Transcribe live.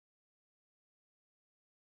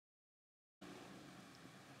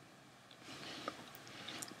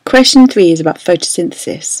Question 3 is about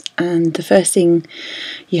photosynthesis, and the first thing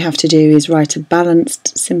you have to do is write a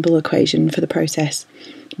balanced symbol equation for the process.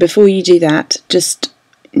 Before you do that, just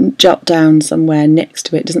jot down somewhere next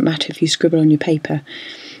to it, doesn't matter if you scribble on your paper,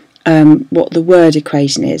 what the word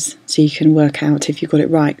equation is, so you can work out if you've got it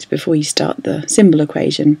right before you start the symbol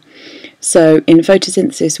equation. So in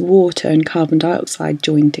photosynthesis, water and carbon dioxide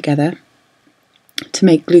join together to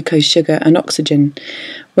make glucose, sugar and oxygen.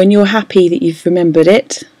 When you're happy that you've remembered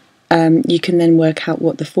it, you can then work out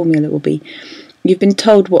what the formula will be. You've been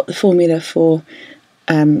told what the formula for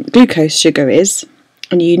glucose sugar is,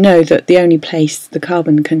 and you know that the only place the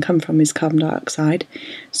carbon can come from is carbon dioxide,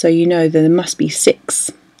 so you know that there must be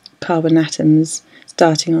 6 carbon atoms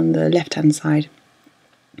starting on the left hand side,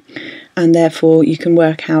 and therefore you can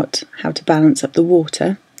work out how to balance up the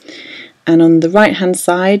water. And on the right hand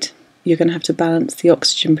side you're going to have to balance the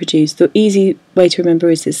oxygen produced. The easy way to remember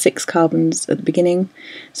is there's 6 carbons at the beginning,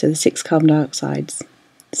 so the 6 carbon dioxides,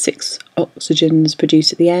 6 oxygens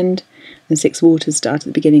produced at the end, and 6 waters start at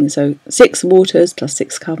the beginning. So 6 waters plus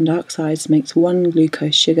 6 carbon dioxides makes 1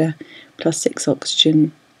 glucose sugar plus 6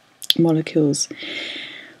 oxygen molecules.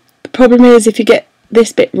 The problem is, if you get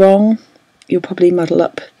this bit wrong, you'll probably muddle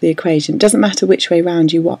up the equation. It doesn't matter which way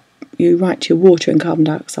round you write your water and carbon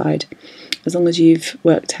dioxide, as long as you've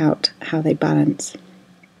worked out how they balance.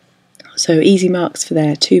 So easy marks for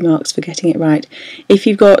there, 2 marks for getting it right. If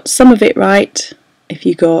you've got some of it right, if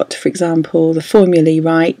you got, for example, the formulae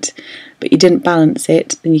right, but you didn't balance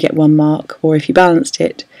it, then you get 1 mark. Or if you balanced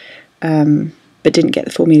it, but didn't get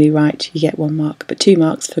the formulae right, you get 1 mark. But 2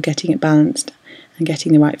 marks for getting it balanced and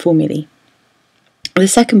getting the right formulae. The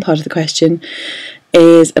second part of the question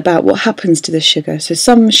is about what happens to the sugar. So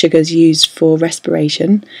some sugar is used for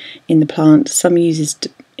respiration in the plant, some is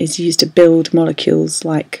used to build molecules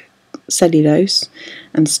like cellulose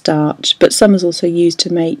and starch, but some is also used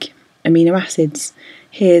to make amino acids.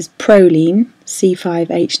 Here's proline,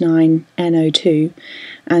 C5H9NO2,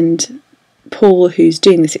 and Paul, who's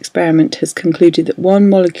doing this experiment, has concluded that 1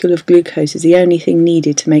 molecule of glucose is the only thing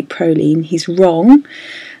needed to make proline. He's wrong,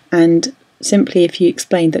 and simply if you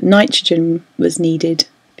explained that nitrogen was needed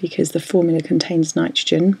because the formula contains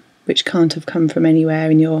nitrogen, which can't have come from anywhere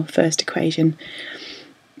in your first equation,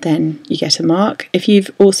 then you get a mark. If you've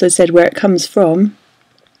also said where it comes from,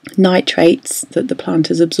 nitrates that the plant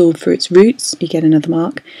has absorbed through its roots, you get another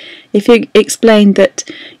mark. If you explained that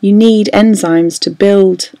you need enzymes to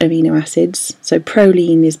build amino acids, so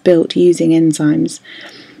proline is built using enzymes,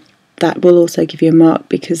 that will also give you a mark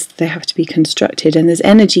because they have to be constructed and there's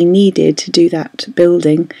energy needed to do that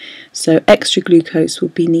building, so extra glucose will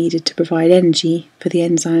be needed to provide energy for the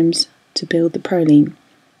enzymes to build the proline.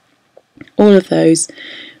 All of those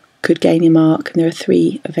could gain a mark, and there are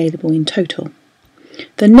 3 available in total.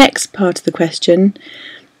 The next part of the question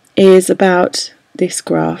is about this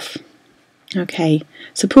graph. Okay,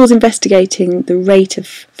 so Paul's investigating the rate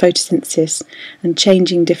of photosynthesis and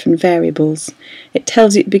changing different variables. It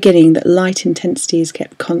tells you at the beginning that light intensity is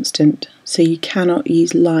kept constant, so you cannot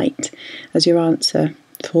use light as your answer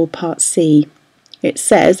for part C. It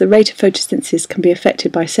says the rate of photosynthesis can be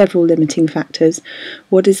affected by several limiting factors.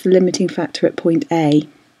 What is the limiting factor at point A?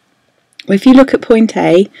 Well, if you look at point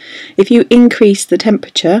A, if you increase the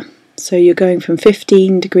temperature, so you're going from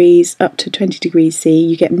 15 degrees up to 20 degrees C,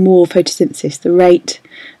 you get more photosynthesis. The rate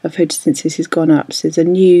of photosynthesis has gone up, so there's a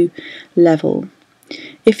new level.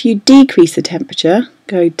 If you decrease the temperature,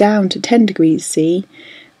 go down to 10 degrees C,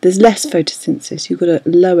 there's less photosynthesis, you've got a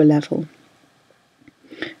lower level.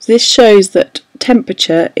 So this shows that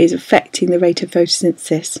temperature is affecting the rate of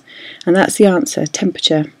photosynthesis, and that's the answer,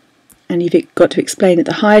 temperature. And you've got to explain at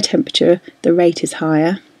the higher temperature, the rate is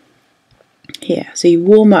higher. Here, so you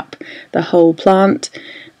warm up the whole plant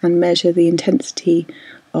and measure the intensity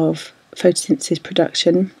of photosynthesis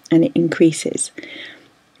production, and it increases.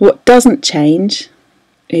 What doesn't change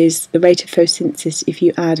is the rate of photosynthesis if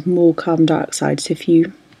you add more carbon dioxide. So if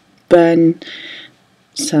you burn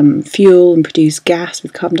some fuel and produce gas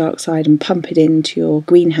with carbon dioxide and pump it into your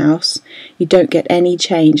greenhouse, you don't get any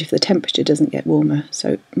change if the temperature doesn't get warmer.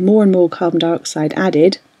 So more and more carbon dioxide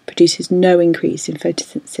added produces no increase in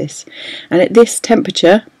photosynthesis, and at this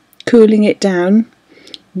temperature cooling it down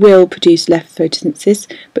will produce less photosynthesis,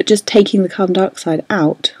 but just taking the carbon dioxide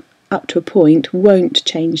out up to a point won't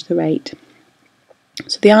change the rate.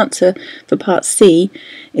 So the answer for part C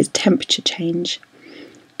is temperature change,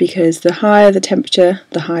 because the higher the temperature,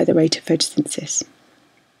 the higher the rate of photosynthesis,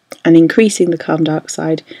 and increasing the carbon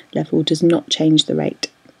dioxide level does not change the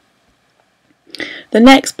rate. The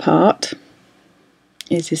next part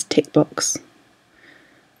is this tick box.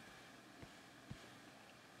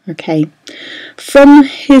 Okay, From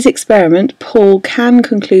his experiment, Paul can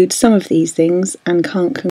conclude some of these things and can't